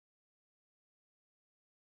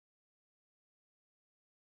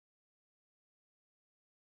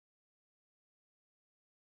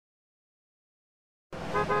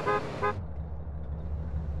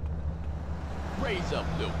yourself,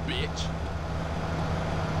 little bitch.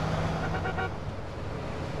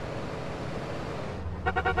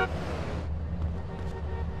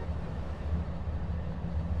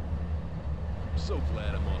 I'm so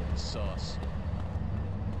glad I'm off the sauce.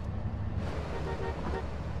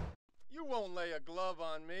 You won't lay a glove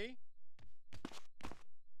on me.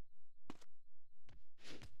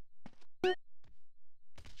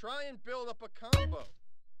 Try and build up a combo.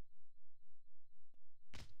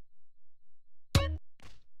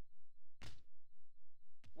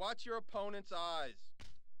 Watch your opponent's eyes.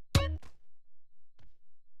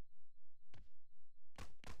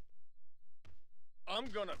 I'm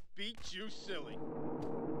gonna beat you silly.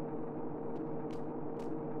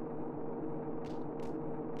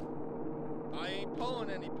 I ain't pulling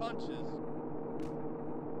any punches.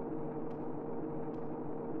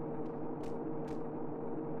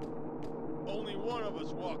 Only one of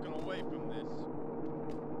us walking away from this.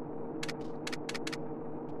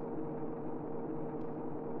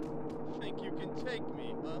 Think you can take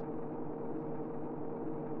me, huh?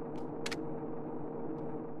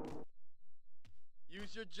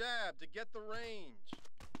 Use your jab to get the range.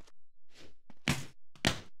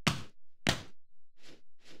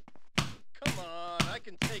 Come on, I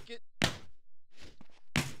can take it.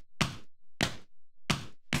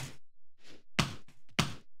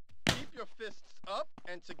 Keep your fists up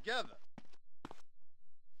and together.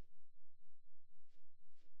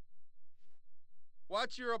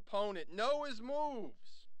 Watch your opponent know his moves.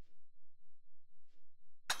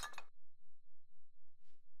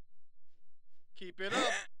 Keep it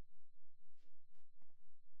up.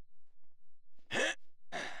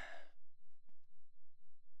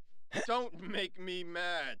 Don't make me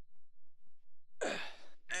mad.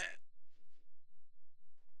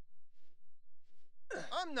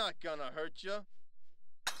 I'm not gonna hurt you.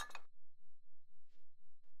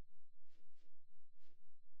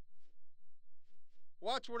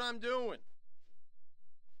 Watch what I'm doing.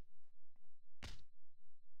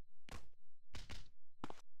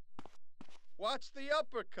 Watch the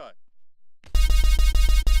uppercut.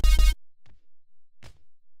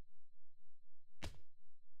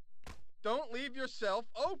 Don't leave yourself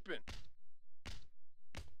open.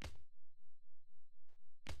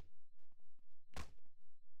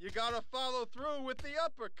 You gotta follow through with the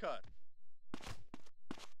uppercut.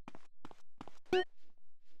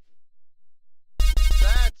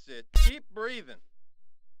 That's it. Keep breathing.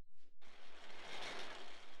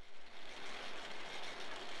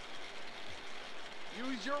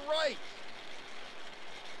 Use your right.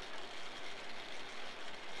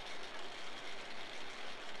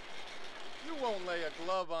 You won't lay a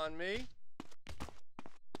glove on me.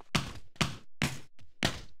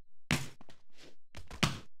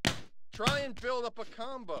 Try and build up a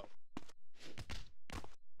combo.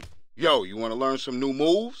 Yo, you want to learn some new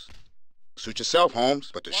moves? Suit yourself, Holmes,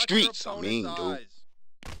 but the Watch streets your are mean, opponent's dude. eyes.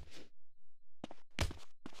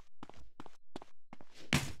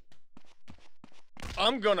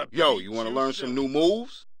 I'm gonna Yo, beat you want to learn silly. some new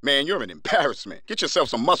moves? Man, you're an embarrassment. Get yourself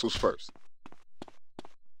some muscles first.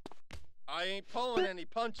 I ain't pulling any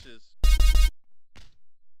punches.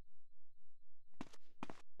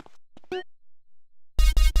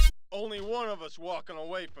 Only one of us walking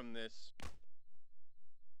away from this.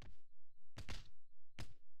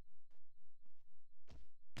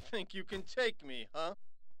 Think you can take me, huh?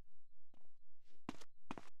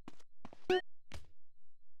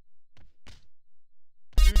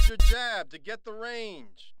 Use your jab to get the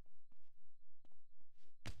range.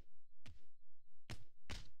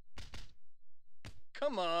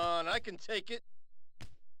 Come on, I can take it.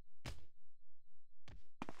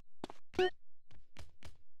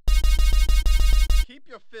 Keep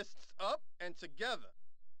your fists up and together.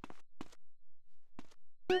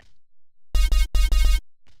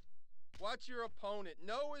 Watch your opponent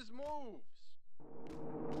know his moves.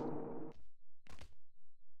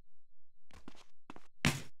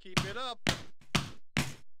 Keep it up.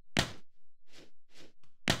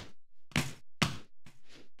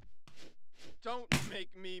 Don't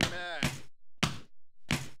make me mad.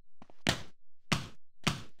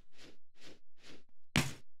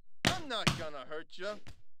 I'm not gonna hurt you.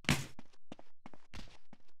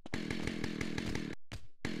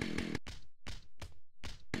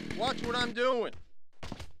 Watch what I'm doing.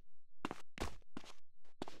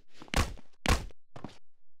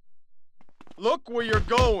 Look where you're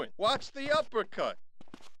going. Watch the uppercut.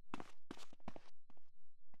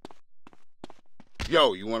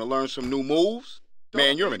 Yo, you want to learn some new moves? Man,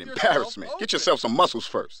 Don't you're an leave yourself embarrassment. Get open. yourself some muscles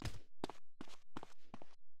first.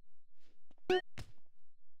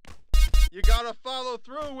 You gotta follow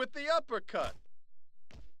through with the uppercut.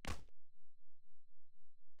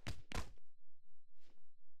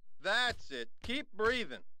 That's it. Keep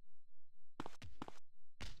breathing.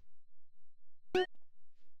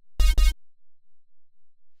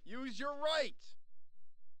 Use your right.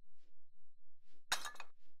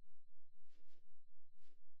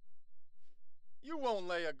 You won't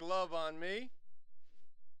lay a glove on me.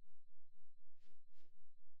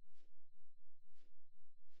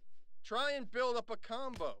 Try and build up a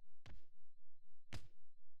combo.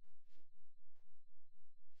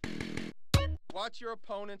 Watch your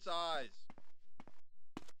opponent's eyes.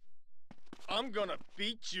 I'm gonna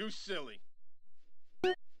beat you silly.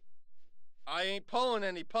 I ain't pulling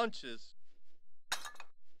any punches.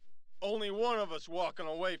 Only one of us walking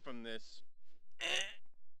away from this.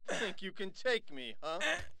 Think you can take me, huh?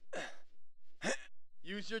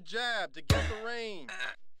 Use your jab to get the range.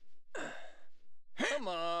 Come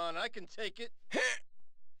on, I can take it.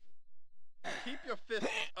 Keep your fists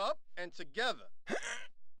up and together.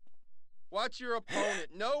 Watch your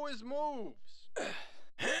opponent know his moves.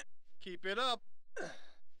 Keep it up.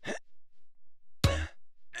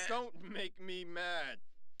 Don't make me mad.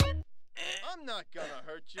 I'm not gonna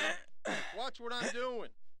hurt you. Watch what I'm doing.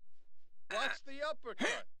 Watch the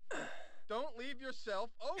uppercut. Don't leave yourself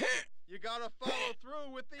open. You gotta follow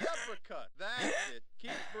through with the uppercut. That's it.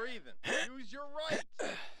 Keep breathing. Use your right.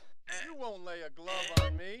 You won't lay a glove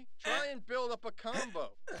on me. Try and build up a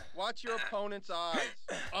combo. Watch your opponent's eyes.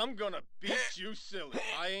 I'm gonna beat you silly.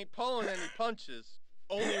 I ain't pulling any punches.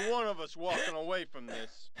 Only one of us walking away from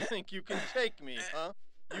this. Think you can take me, huh?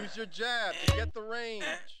 Use your jab to get the range.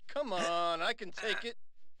 Come on, I can take it.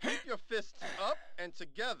 Keep your fists up and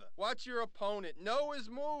together. Watch your opponent know his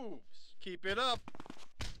moves. Keep it up.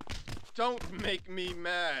 Don't make me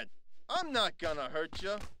mad. I'm not gonna hurt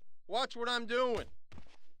you. Watch what I'm doing.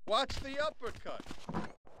 Watch the uppercut.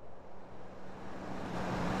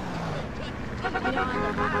 You're on the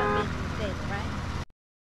bottom, right?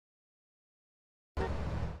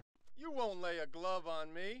 You won't lay a glove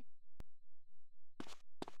on me.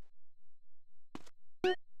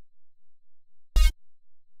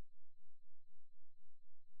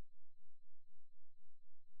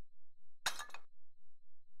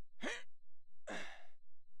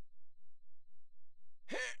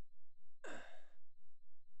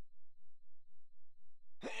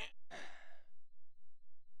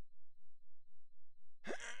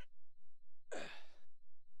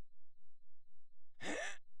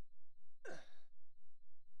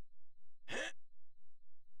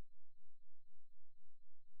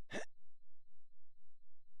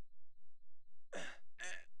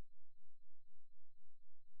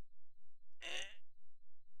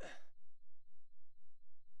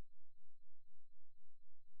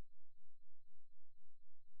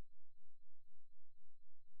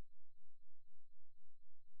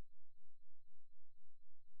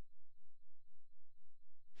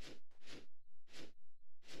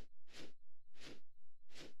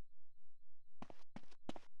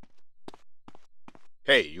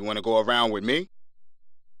 Hey, you wanna go around with me?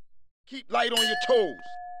 Keep light on your toes.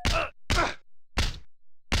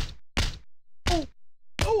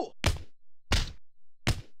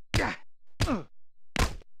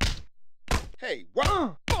 Hey,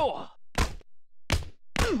 what?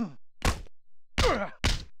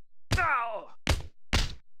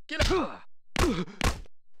 Get up.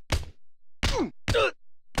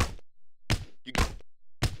 You...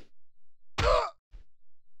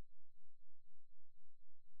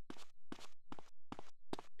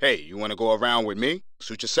 Hey, you wanna go around with me?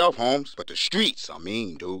 Suit yourself, Holmes. But the streets are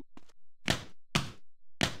mean, dude.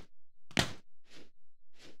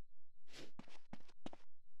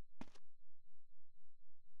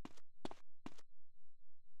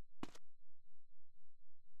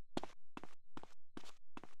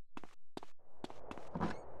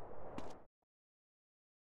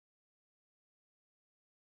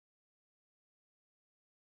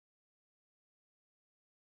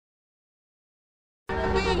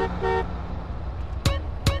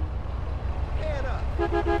 Hand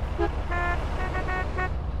up.